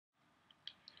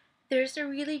There's a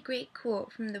really great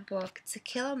quote from the book To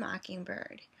Kill a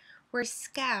Mockingbird, where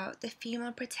Scout, the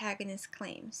female protagonist,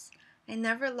 claims, "I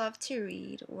never love to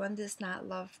read, one does not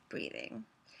love breathing."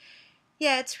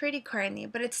 Yeah, it's pretty corny,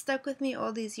 but it stuck with me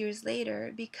all these years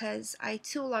later because I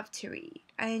too love to read.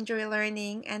 I enjoy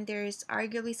learning, and there's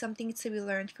arguably something to be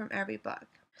learned from every book.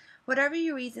 Whatever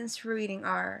your reasons for reading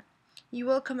are, you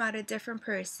will come out a different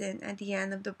person at the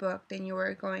end of the book than you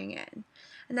were going in.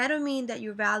 And I don't mean that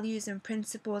your values and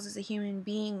principles as a human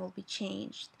being will be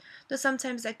changed, though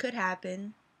sometimes that could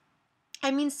happen.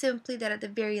 I mean simply that at the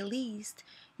very least,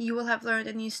 you will have learned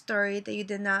a new story that you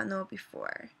did not know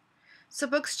before. So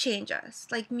books change us,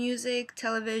 like music,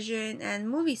 television, and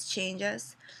movies change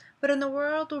us. But in a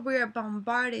world where we are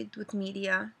bombarded with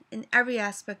media in every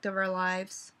aspect of our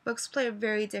lives, books play a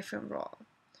very different role.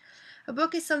 A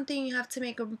book is something you have to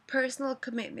make a personal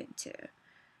commitment to.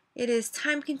 It is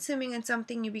time consuming and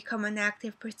something you become an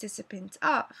active participant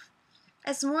of.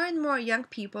 As more and more young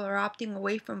people are opting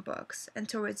away from books and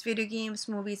towards video games,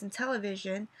 movies, and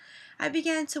television, I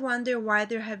began to wonder why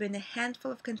there have been a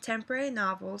handful of contemporary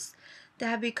novels that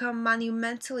have become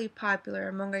monumentally popular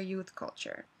among our youth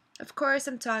culture. Of course,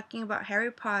 I'm talking about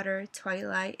Harry Potter,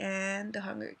 Twilight, and The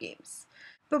Hunger Games.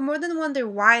 But more than wonder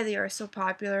why they are so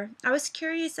popular, I was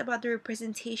curious about the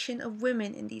representation of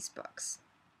women in these books.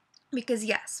 Because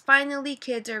yes, finally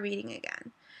kids are reading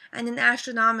again, and in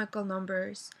astronomical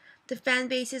numbers. The fan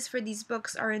bases for these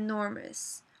books are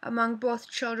enormous, among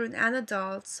both children and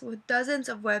adults, with dozens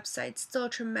of websites still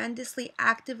tremendously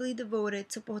actively devoted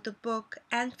to both the book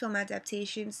and film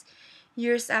adaptations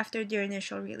years after their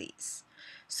initial release.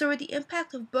 So where the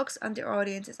impact of books on their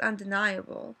audience is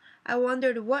undeniable, I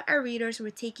wondered what our readers were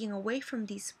taking away from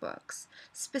these books,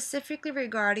 specifically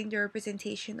regarding the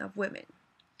representation of women.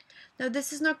 Now,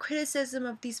 this is no criticism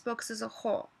of these books as a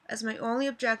whole, as my only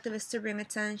objective is to bring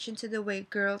attention to the way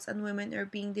girls and women are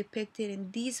being depicted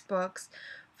in these books,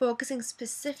 focusing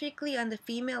specifically on the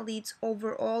female lead's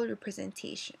overall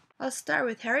representation. I'll start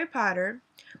with Harry Potter,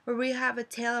 where we have a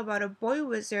tale about a boy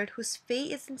wizard whose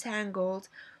fate is entangled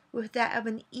with that of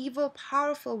an evil,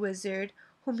 powerful wizard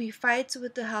whom he fights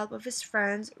with the help of his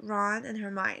friends Ron and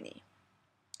Hermione.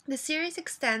 The series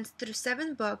extends through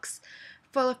 7 books,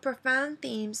 full of profound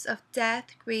themes of death,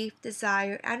 grief,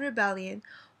 desire, and rebellion,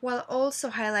 while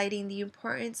also highlighting the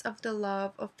importance of the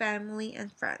love of family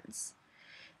and friends.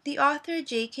 The author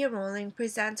J.K. Rowling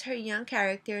presents her young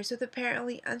characters with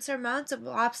apparently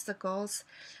unsurmountable obstacles,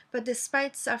 but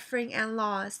despite suffering and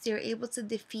loss, they are able to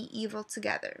defeat evil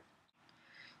together.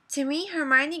 To me,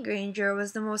 Hermione Granger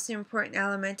was the most important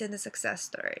element in the success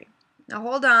story. Now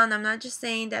hold on, I'm not just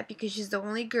saying that because she's the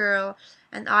only girl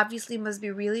and obviously must be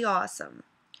really awesome.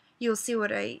 You'll see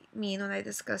what I mean when I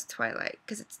discuss Twilight,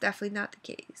 because it's definitely not the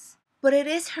case. But it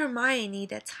is Hermione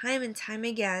that time and time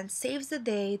again saves the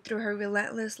day through her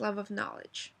relentless love of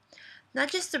knowledge. Not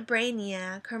just a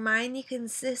brainiac, Hermione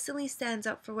consistently stands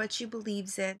up for what she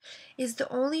believes in, is the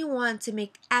only one to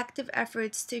make active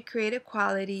efforts to create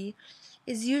equality,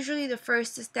 is usually the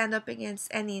first to stand up against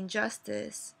any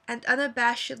injustice, and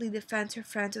unabashedly defends her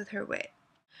friends with her wit.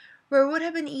 Where it would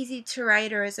have been easy to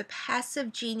write her as a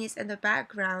passive genius in the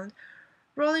background,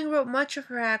 Rowling wrote much of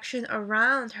her action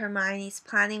around Hermione's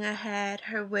planning ahead,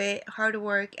 her wit, hard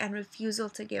work, and refusal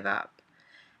to give up.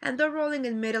 And though Rowling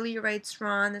admittedly writes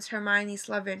Ron as Hermione's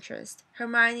love interest,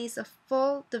 Hermione is a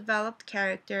full, developed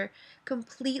character,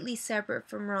 completely separate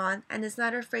from Ron, and is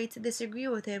not afraid to disagree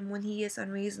with him when he is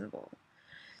unreasonable.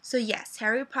 So yes,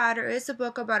 Harry Potter is a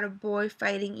book about a boy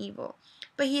fighting evil,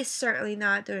 but he is certainly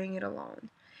not doing it alone.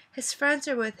 His friends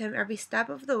are with him every step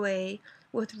of the way,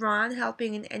 with Ron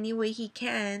helping in any way he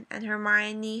can, and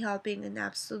Hermione helping in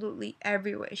absolutely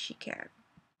every way she can.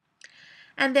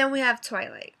 And then we have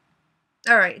Twilight.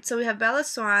 Alright, so we have Bella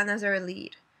Swan as our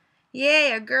lead.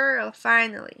 Yay, a girl,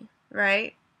 finally,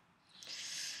 right?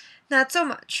 Not so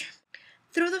much.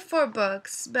 Through the 4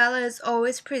 books, Bella is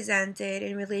always presented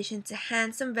in relation to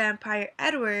handsome vampire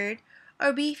Edward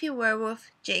or beefy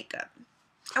werewolf Jacob.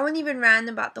 I won't even rant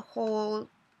about the whole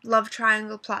love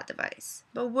triangle plot device,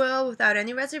 but will, without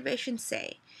any reservation,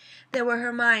 say that where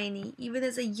Hermione, even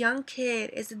as a young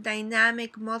kid, is a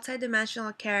dynamic,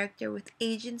 multidimensional character with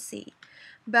agency,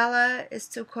 Bella is,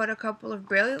 to quote a couple of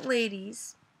brilliant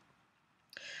ladies,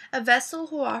 a vessel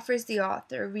who offers the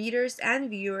author, readers, and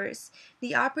viewers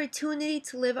the opportunity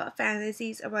to live out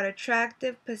fantasies about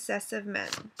attractive, possessive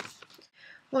men.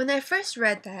 When I first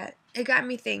read that, it got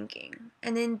me thinking,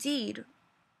 and indeed,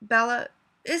 Bella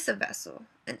is a vessel,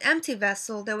 an empty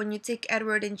vessel that when you take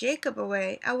Edward and Jacob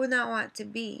away, I would not want to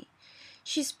be.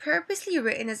 She's purposely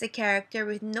written as a character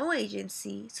with no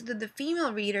agency so that the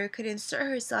female reader could insert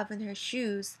herself in her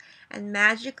shoes and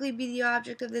magically be the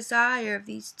object of desire of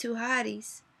these two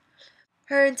hotties.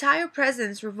 Her entire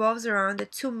presence revolves around the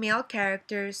two male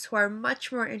characters who are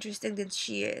much more interesting than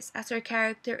she is, as her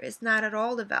character is not at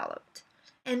all developed.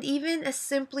 And even as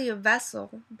simply a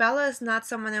vessel, Bella is not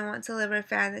someone I want to live my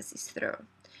fantasies through.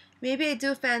 Maybe I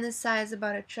do fantasize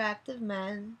about attractive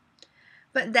men,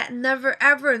 but that never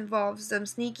ever involves them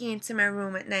sneaking into my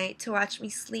room at night to watch me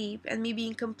sleep and me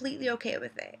being completely okay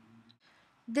with it.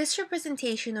 This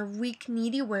representation of weak,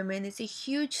 needy women is a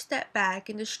huge step back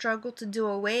in the struggle to do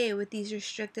away with these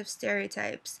restrictive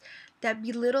stereotypes that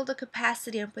belittle the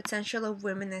capacity and potential of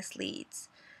women as leads,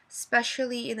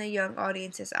 especially in a young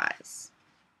audience's eyes.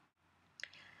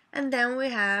 And then we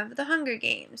have the Hunger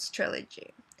Games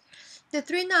trilogy. The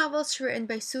three novels written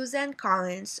by Suzanne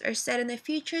Collins are set in a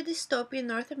future dystopian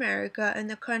North America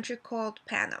in a country called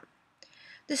Panem.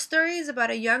 The story is about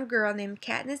a young girl named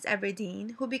Katniss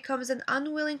Everdeen who becomes an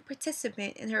unwilling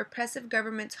participant in her oppressive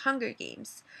government's Hunger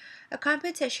Games, a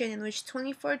competition in which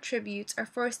 24 tributes are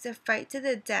forced to fight to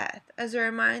the death as a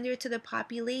reminder to the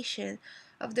population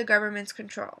of the government's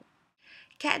control.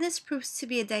 Katniss proves to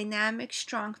be a dynamic,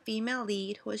 strong female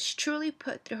lead who is truly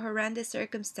put through horrendous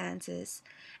circumstances,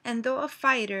 and though a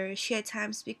fighter, she at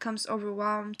times becomes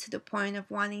overwhelmed to the point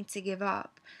of wanting to give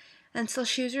up, until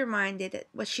she is reminded that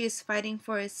what she is fighting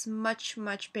for is much,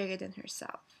 much bigger than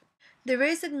herself. There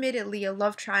is admittedly a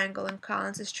love triangle in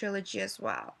Collins' trilogy as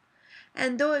well,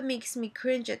 and though it makes me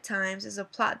cringe at times as a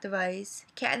plot device,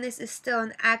 Katniss is still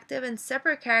an active and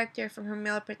separate character from her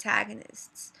male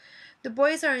protagonists. The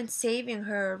boys aren't saving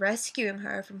her or rescuing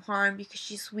her from harm because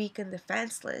she's weak and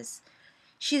defenseless.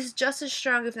 She's just as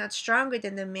strong, if not stronger,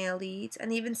 than the male leads,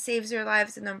 and even saves their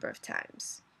lives a number of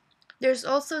times. There's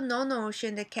also no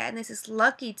notion that Katniss is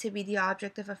lucky to be the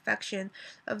object of affection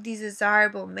of these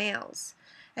desirable males,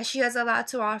 as she has a lot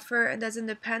to offer and doesn't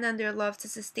depend on their love to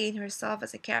sustain herself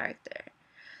as a character.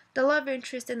 The love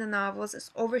interest in the novels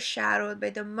is overshadowed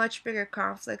by the much bigger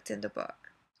conflict in the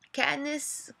book.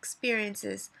 Katniss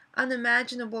experiences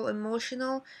unimaginable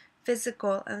emotional,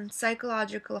 physical, and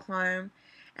psychological harm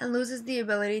and loses the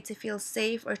ability to feel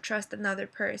safe or trust another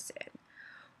person.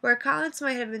 Where Collins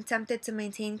might have been tempted to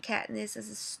maintain Katniss as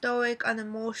a stoic,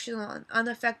 unemotional, and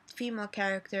unaffected female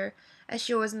character as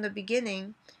she was in the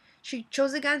beginning, she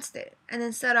chose against it and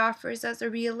instead offers us a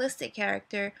realistic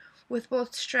character with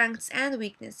both strengths and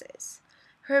weaknesses.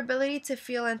 Her ability to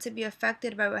feel and to be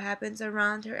affected by what happens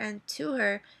around her and to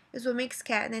her is what makes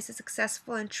Katniss a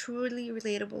successful and truly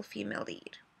relatable female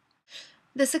lead.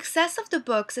 The success of the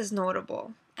books is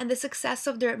notable, and the success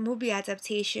of their movie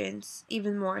adaptations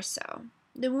even more so.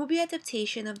 The movie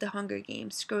adaptation of The Hunger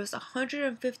Games grossed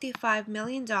 $155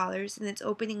 million in its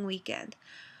opening weekend,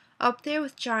 up there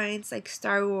with giants like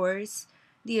Star Wars,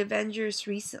 The Avengers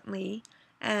recently,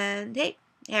 and hey,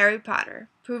 Harry Potter,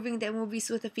 proving that movies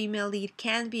with a female lead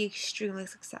can be extremely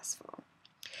successful.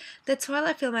 The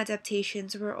Twilight film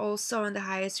adaptations were also on the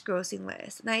highest grossing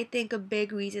list, and I think a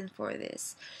big reason for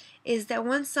this is that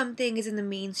once something is in the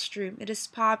mainstream, it is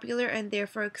popular and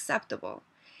therefore acceptable.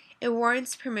 It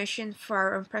warrants permission for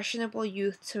our impressionable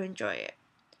youth to enjoy it.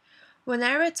 When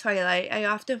I read Twilight, I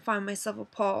often found myself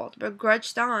appalled, but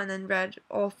grudged on and read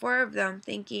all four of them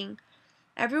thinking,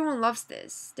 everyone loves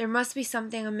this, there must be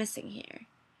something I'm missing here.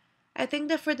 I think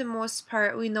that for the most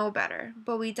part we know better,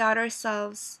 but we doubt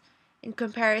ourselves in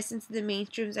comparison to the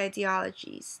mainstream's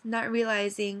ideologies, not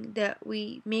realizing that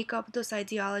we make up those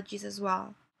ideologies as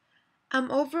well. I'm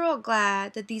overall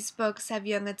glad that these books have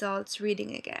young adults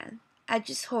reading again. I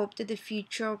just hope that the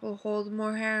future will hold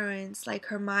more heroines like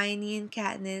Hermione and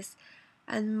Katniss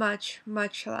and much,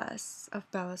 much less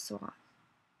of Bella Swan.